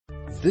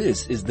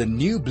This is the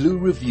New Blue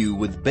Review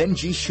with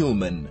Benji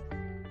Schulman.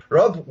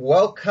 Rob,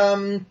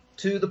 welcome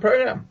to the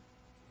program.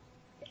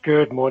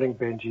 Good morning,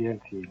 Benji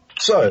and team.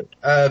 So,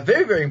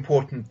 very, very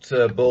important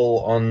bill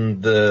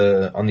on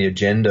the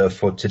agenda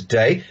for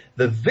today.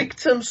 The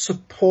Victim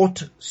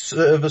Support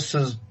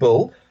Services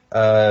Bill,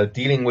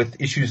 dealing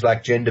with issues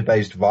like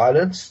gender-based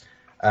violence,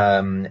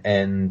 and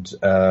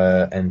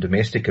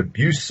domestic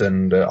abuse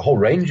and a whole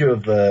range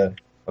of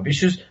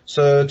issues.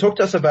 So talk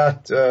to us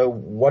about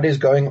what is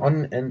going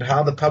on and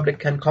how the public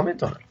can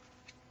comment on it.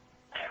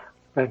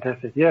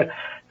 Fantastic. Yeah.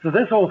 So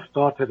this all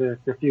started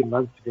a few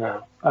months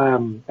ago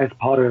as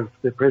part of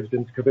the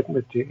President's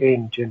commitment to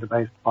end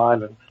gender-based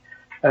violence.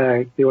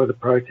 There was a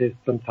protest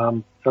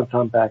sometime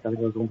back, I think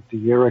it was almost a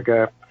year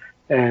ago,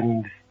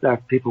 and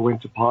people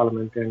went to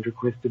Parliament and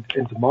requested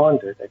and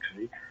demanded,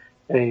 actually,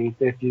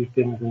 a few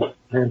things and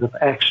plans of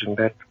action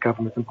that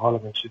government and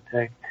Parliament should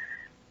take.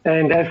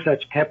 And as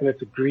such,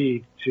 Cabinet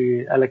agreed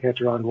to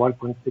allocate around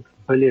 1.6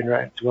 billion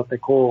rand to what they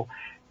call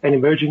an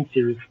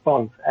emergency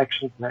response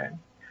action plan,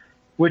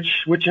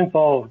 which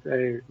involved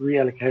a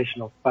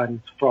reallocation of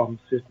funds from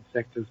certain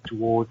sectors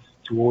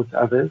towards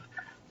others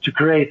to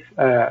create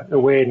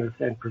awareness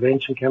and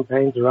prevention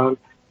campaigns around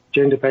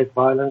gender-based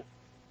violence,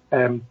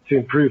 to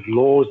improve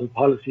laws and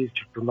policies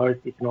to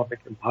promote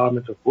economic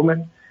empowerment of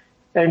women,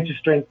 and to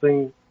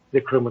strengthen the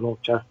criminal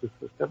justice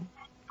system.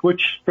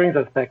 Which brings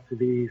us back to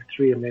these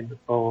three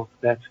amendment bills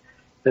that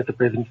the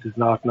President is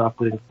now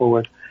putting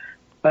forward.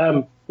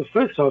 The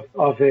first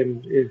of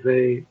them is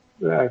the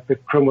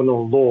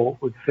Criminal Law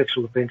with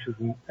Sexual Offences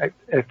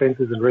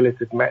and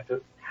Related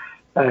Matters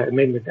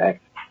Amendment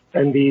Act,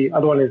 and the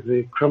other one is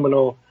the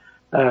Criminal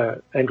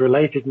and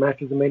Related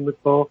Matters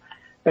Amendment Bill,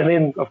 and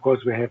then of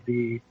course we have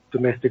the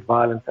Domestic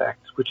Violence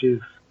Act, which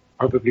is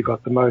probably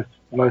got the most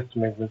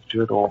amendments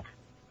to it all.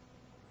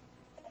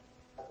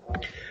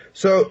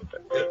 So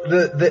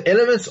the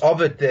elements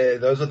of it there,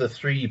 those are the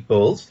three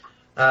bills.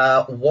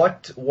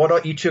 What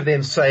are each of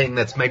them saying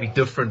that's maybe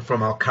different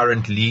from our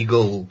current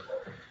legal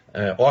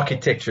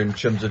architecture in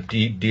terms of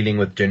dealing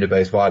with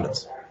gender-based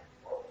violence?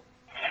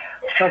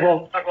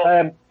 So,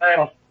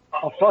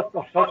 I'll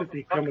start with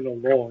the Criminal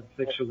Law and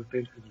Sexual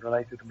Offences and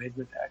Related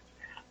Amendment Act,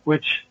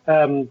 which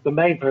the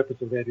main purpose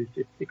of that is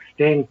it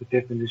extends the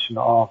definition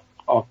of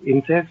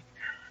incest.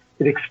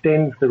 It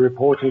extends the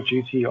reporting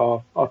duty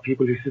of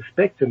people who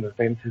suspect an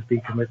offence has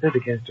been committed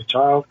against a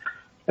child,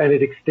 and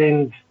it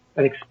extends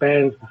and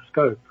expands the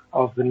scope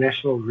of the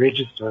National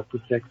Register for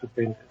Sex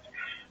Offenders.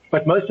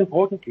 But most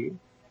importantly,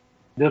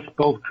 this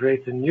bill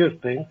creates a new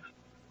offence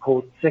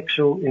called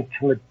sexual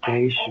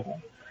intimidation.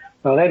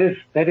 Now that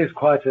is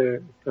quite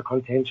a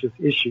contentious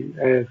issue,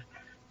 as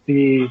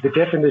the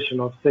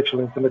definition of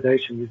sexual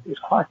intimidation is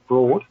quite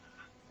broad,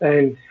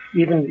 and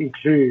even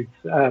includes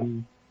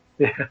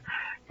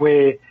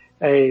where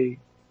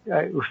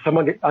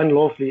someone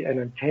unlawfully and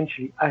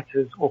intentionally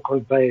utters or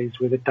conveys,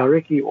 whether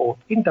directly or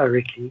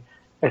indirectly,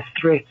 a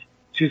threat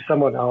to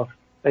someone else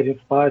that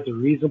inspires a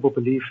reasonable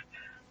belief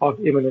of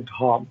imminent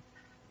harm.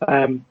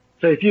 So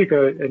if you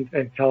go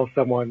and tell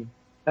someone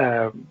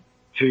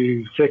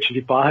to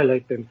sexually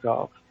violate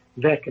themselves,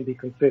 that can be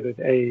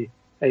considered a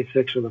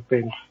sexual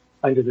offence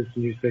under this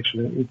new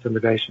sexual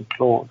intimidation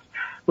clause,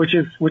 which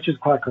is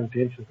quite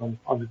contentious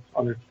on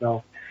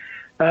itself.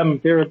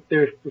 There are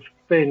a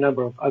fair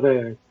number of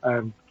other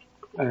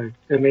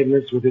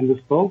amendments within this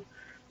bill,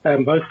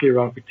 mostly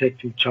around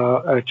protecting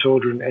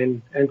children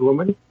and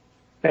women,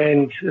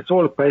 and it's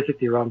all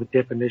basically around the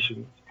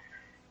definitions.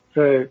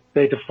 So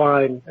they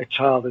define a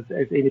child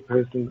as any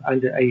person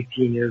under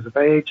 18 years of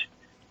age,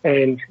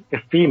 and a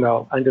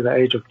female under the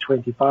age of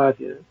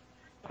 25 years,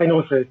 and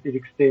also it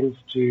extends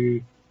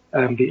to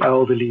the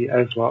elderly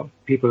as well,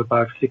 people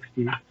above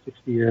 60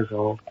 years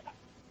old.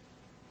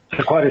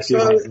 So quite a few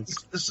reasons.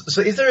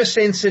 So is there a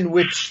sense in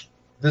which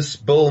this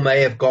bill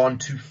may have gone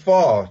too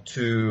far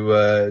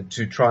to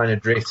try and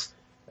address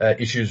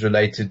issues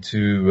related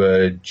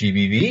to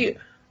GBV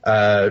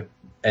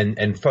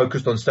and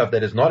focused on stuff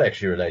that is not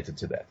actually related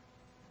to that?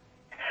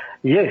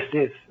 Yes.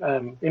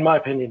 In my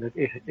opinion,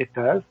 it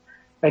does.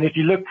 And if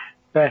you look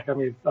back, I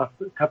mean, a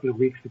couple of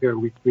weeks ago,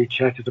 we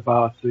chatted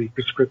about the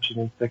Prescription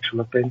in Sexual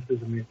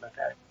Offences Amendment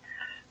Act,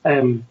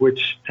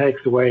 which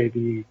takes away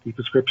the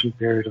prescription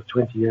period of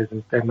 20 years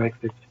and makes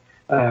it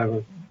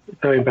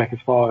going back as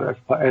far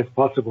as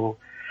possible.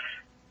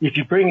 If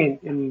you bring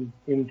in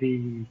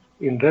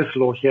this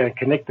law here,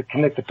 connect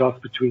the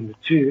dots between the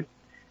two,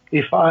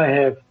 if I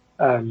have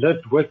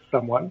lived with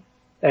someone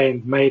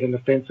and made an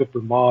offensive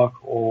remark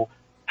or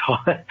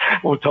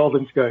told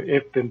them to go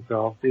F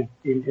themselves in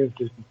a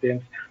certain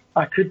sense,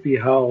 I could be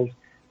held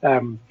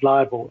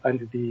liable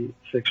under the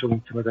sexual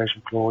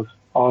intimidation clause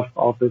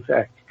of this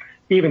act,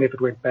 even if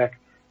it went back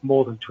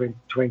more than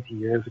 20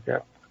 years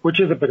ago, which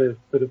is a bit of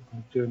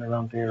concern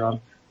around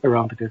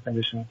the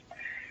definitions.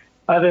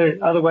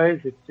 Other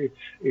ways,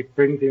 it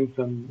brings in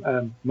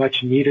some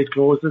much needed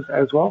clauses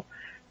as well,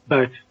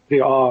 but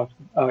there are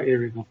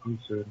areas of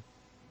concern.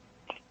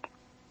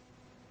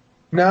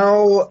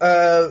 Now,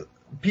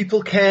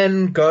 people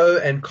can go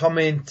and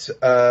comment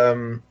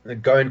on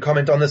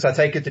this. I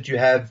take it that you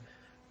have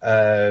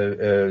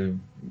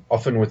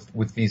often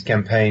with these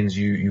campaigns,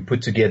 you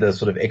put together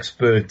sort of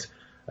expert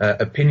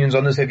opinions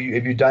on this. Have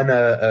you done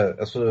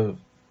a sort of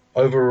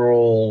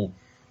overall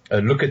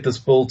look at this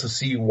bill to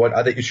see what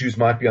other issues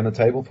might be on the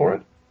table for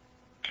it?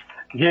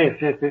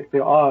 Yes,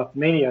 there are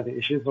many other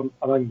issues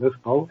among this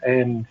bill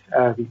and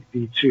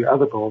the two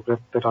other bills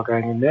that are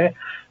going in there.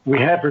 We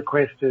have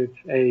requested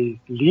a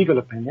legal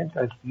opinion,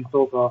 as these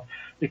bills are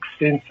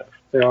extensive.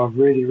 They are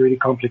really, really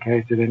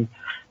complicated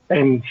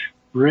and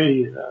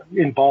really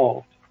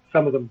involved.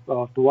 Some of them,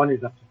 the one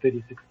is up to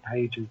 36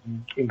 pages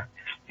in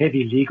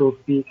heavy legal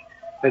speak,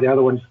 and the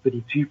other one is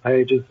 32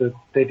 pages. So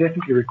they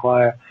definitely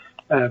require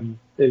a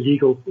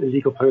legal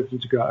person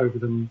to go over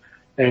them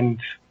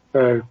and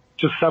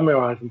just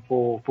summarize them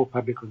for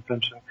public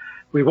consumption.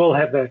 We will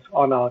have that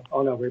on our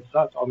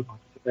website, on the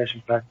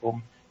participation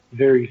platform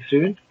very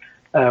soon,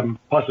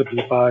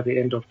 possibly by the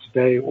end of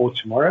today or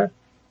tomorrow.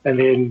 And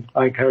then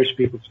I encourage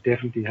people to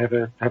definitely have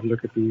a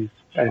look at these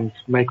and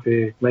make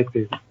their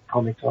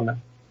comments on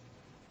them.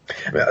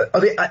 Are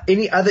there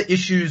any other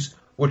issues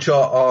which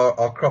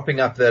are cropping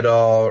up that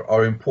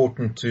are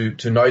important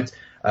to note?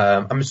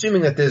 I'm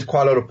assuming that there's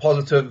quite a lot of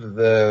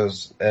positive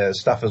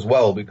stuff as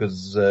well,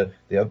 because there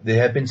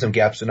have been some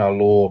gaps in our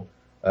law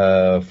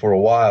for a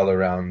while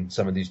around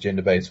some of these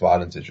gender-based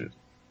violence issues.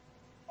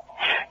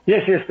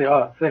 Yes, there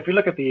are. So if you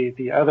look at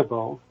the other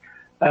bills,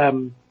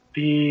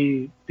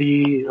 which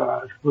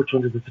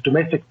one is it? The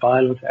Domestic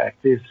Violence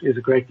Act is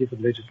a great piece of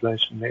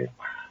legislation there.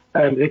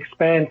 It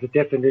expands the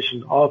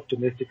definition of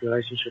domestic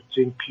relationships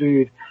to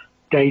include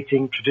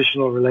dating,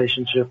 traditional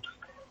relationships,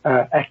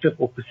 active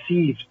or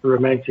perceived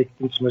romantic,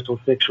 intimate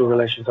or sexual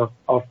relations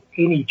of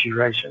any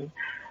duration,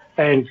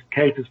 and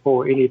caters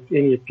for any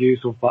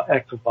abuse or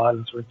acts of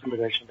violence or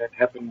intimidation that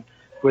happen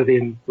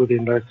within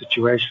those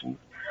situations.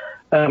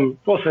 It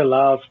also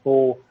allows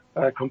for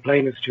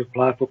complainants to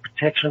apply for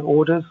protection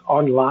orders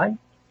online,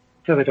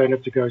 so they don't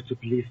have to go to a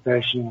police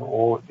station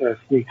or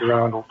sneak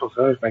around or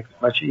so. It makes it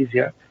much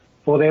easier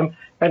for them,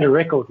 and a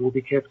record will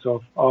be kept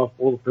of all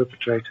the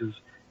perpetrators'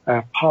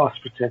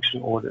 past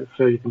protection orders,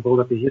 so you can build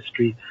up a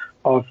history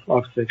of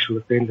sexual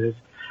offenders.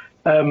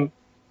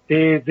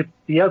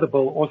 The other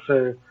bill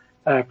also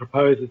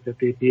proposes that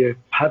there be a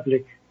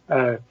public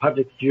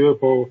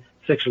viewable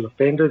sexual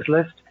offenders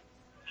list.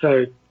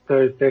 So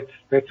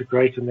that's a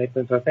great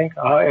amendment, I think.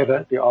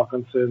 However, there are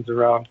concerns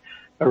around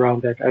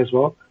that as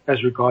well,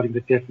 as regarding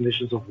the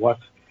definitions of what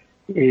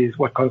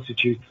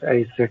constitutes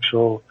a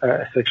sexual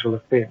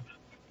offense,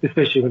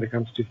 especially when it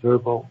comes to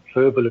verbal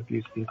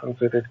abuse being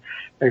considered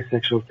a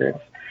sexual offense.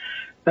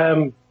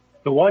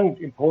 The one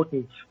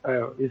important,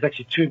 is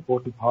actually two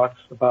important parts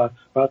about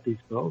these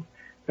bills.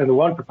 And the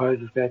one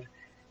proposes that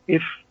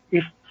if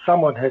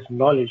someone has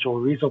knowledge or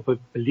reasonable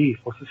belief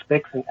or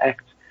suspects an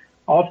act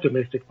of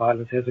domestic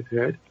violence has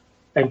occurred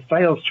and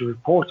fails to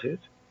report it,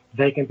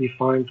 they can be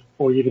fined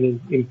or even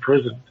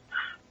imprisoned.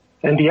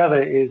 And the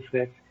other is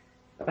that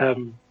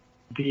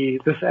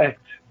this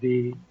act,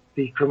 the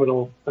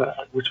criminal,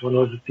 which one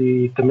was it?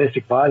 The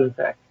Domestic Violence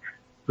Act,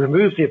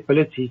 removes the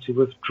ability to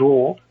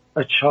withdraw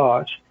a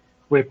charge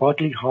where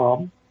bodily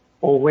harm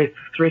or where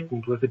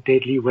threatened with a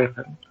deadly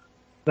weapon.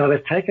 Now,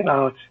 they've taken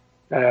out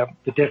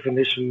the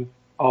definition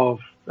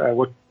of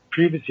what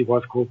previously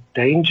was called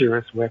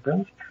dangerous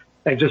weapons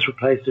and just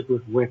replaced it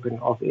with weapon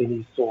of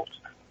any sort.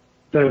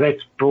 So that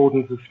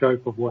broadens the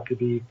scope of what could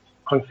be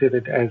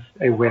considered as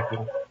a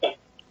weapon.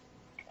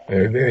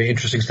 Very, very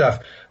interesting stuff.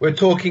 We're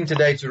talking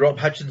today to Rob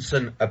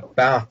Hutchison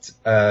about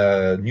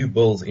new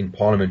bills in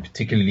Parliament,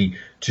 particularly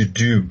to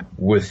do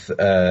with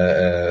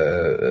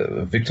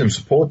victim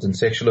support and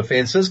sexual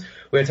offences.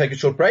 We're going to take a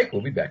short break.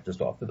 We'll be back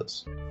just after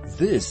this.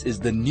 This is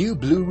the New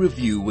Blue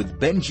Review with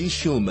Benji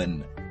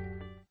Schulman.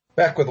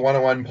 Back with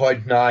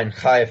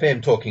 101.9 Chai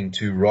FM, talking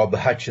to Rob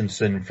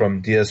Hutchison from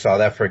Dear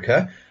South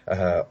Africa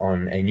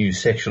on a new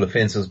sexual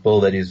offences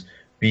bill that is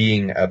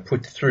being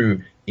put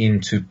through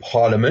into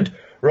Parliament.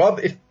 Rob,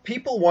 if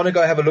people want to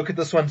go have a look at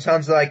this one,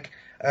 sounds like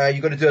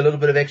you've got to do a little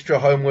bit of extra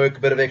homework, a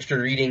bit of extra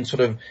reading,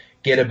 sort of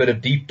get a bit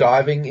of deep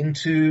diving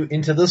into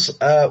this.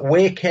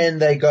 Where can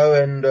they go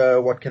and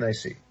what can they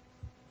see?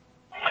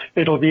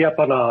 It'll be up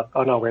on our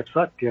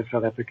website,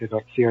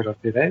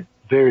 dearsouthafrica.co.za,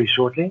 very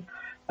shortly.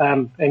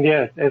 And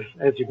yeah, as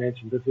you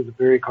mentioned, this is a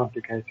very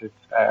complicated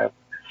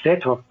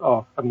set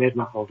of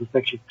amendment bills. It's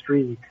actually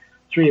three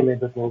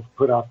amendment bills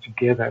put out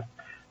together.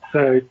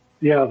 So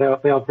yeah,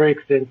 they are very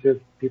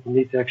extensive. People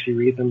need to actually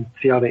read them,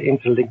 see how they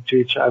interlink to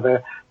each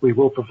other. We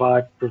will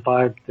provide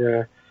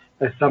a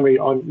summary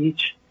on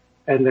each,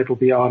 and that will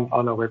be on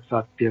our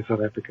website,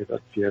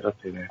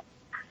 dearsouthafrica.co.za.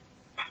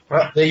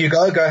 Well, there you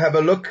go. Go have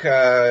a look.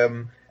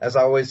 As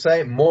I always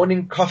say,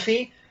 morning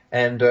coffee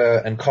and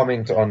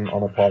comment on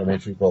a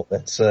parliamentary bill.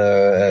 That's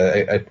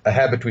a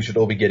habit we should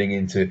all be getting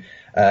into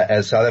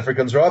as South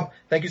Africans. Rob,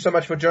 thank you so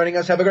much for joining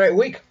us. Have a great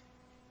week.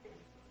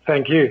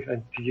 Thank you,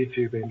 and to you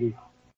too, Benji.